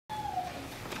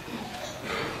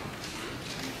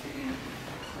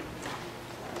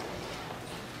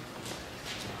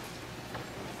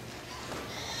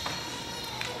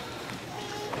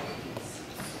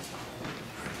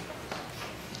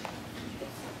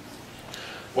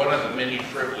One of the many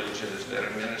privileges that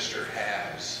a minister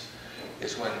has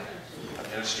is when a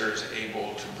minister is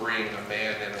able to bring a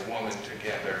man and a woman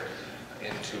together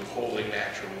into holy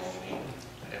matrimony.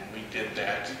 And we did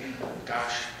that,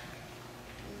 gosh,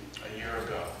 a year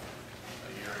ago.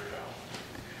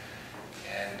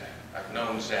 And I've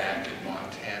known Zach in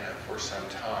Montana for some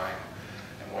time,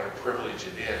 and what a privilege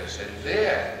it is. And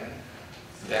then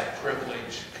that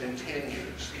privilege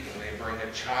continues when they bring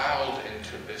a child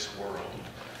into this world,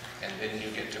 and then you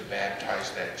get to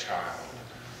baptize that child.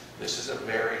 This is a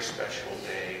very special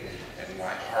day, and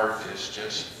my heart is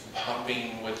just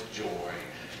pumping with joy.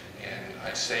 And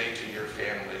I say to your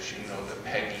families, you know that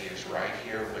Peggy is right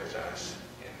here with us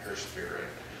in her spirit,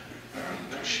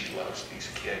 because she loves these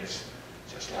kids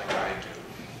just like I do.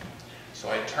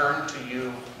 So I turn to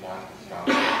you,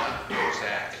 Montana and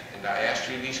Zach, and I ask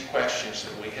you these questions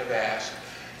that we have asked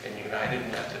in United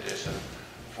Methodism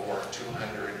for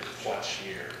 200 plus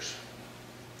years.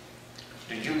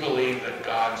 Do you believe that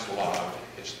God's love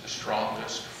is the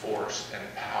strongest force and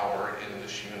power in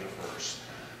this universe?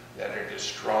 That it is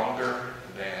stronger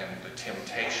than the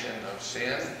temptation of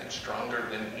sin and stronger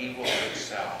than evil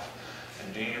itself?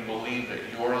 And do you believe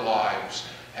that your lives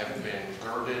have been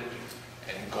girded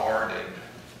and guarded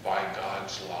by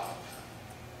God's love?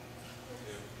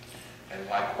 And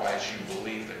likewise, you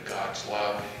believe that God's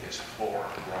love is for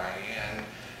Ryan,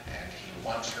 and He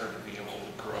wants her to be able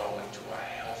to grow into a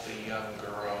healthy young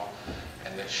girl,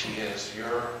 and that she is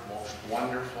your most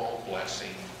wonderful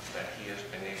blessing that He has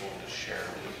been able to share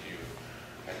with you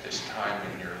at this time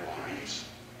in your lives.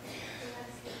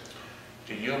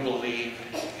 Do you believe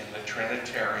in the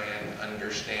Trinitarian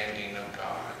understanding of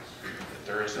God? That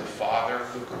there is a Father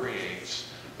who creates,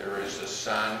 there is a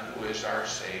Son who is our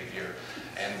Savior,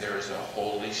 and there is a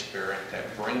Holy Spirit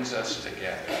that brings us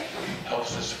together,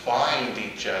 helps us find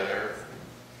each other,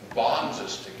 bonds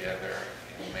us together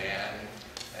in man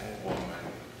and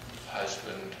woman,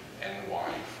 husband and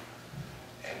wife,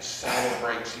 and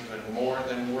celebrates even more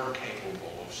than we're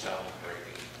capable of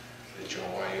celebrating the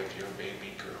joy of your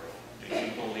baby girl. Do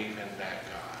you believe in that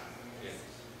God? Yes.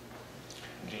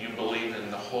 Do you believe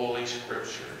in the Holy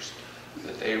Scriptures,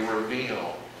 that they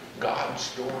reveal God's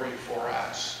story for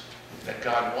us, that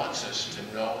God wants us to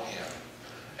know Him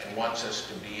and wants us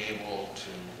to be able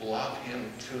to love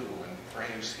Him too and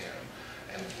praise Him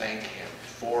and thank Him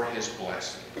for His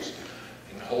blessings?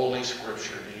 In Holy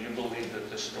Scripture, do you believe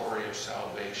that the story of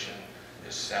salvation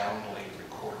is soundly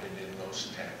recorded in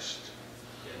those texts?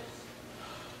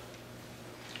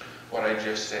 What I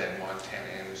just said,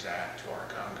 Montana and Zach, to our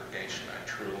congregation, I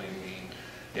truly mean.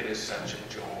 It is such a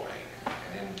joy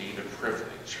and indeed a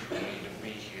privilege for me to be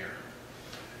here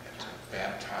and to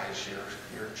baptize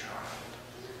your child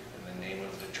in the name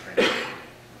of the Trinity.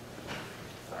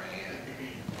 Ryan,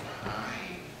 hi.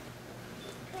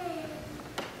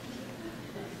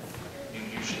 You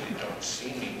usually don't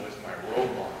see me with my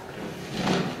robe on, do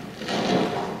you?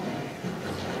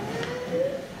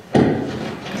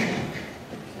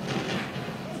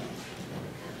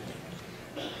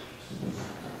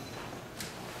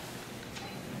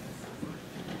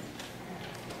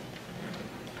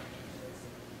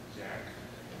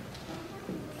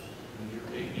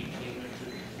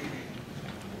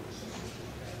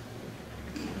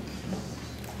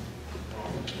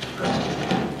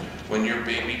 When your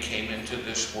baby came into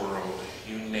this world,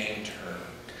 you named her,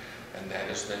 and that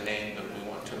is the name that we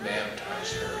want to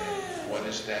baptize her in. What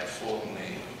is that full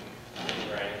name?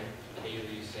 Ryan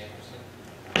Kaylee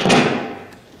Sampson.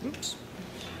 Oops.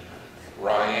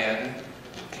 Ryan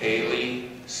Kaylee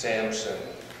Sampson.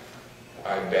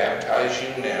 I baptize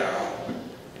you now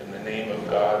in the name of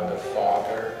God the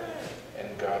Father,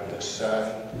 and God the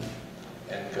Son,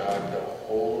 and God the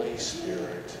Holy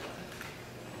Spirit.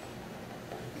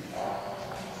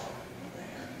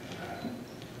 Amen.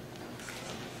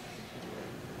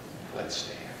 Let's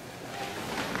stand.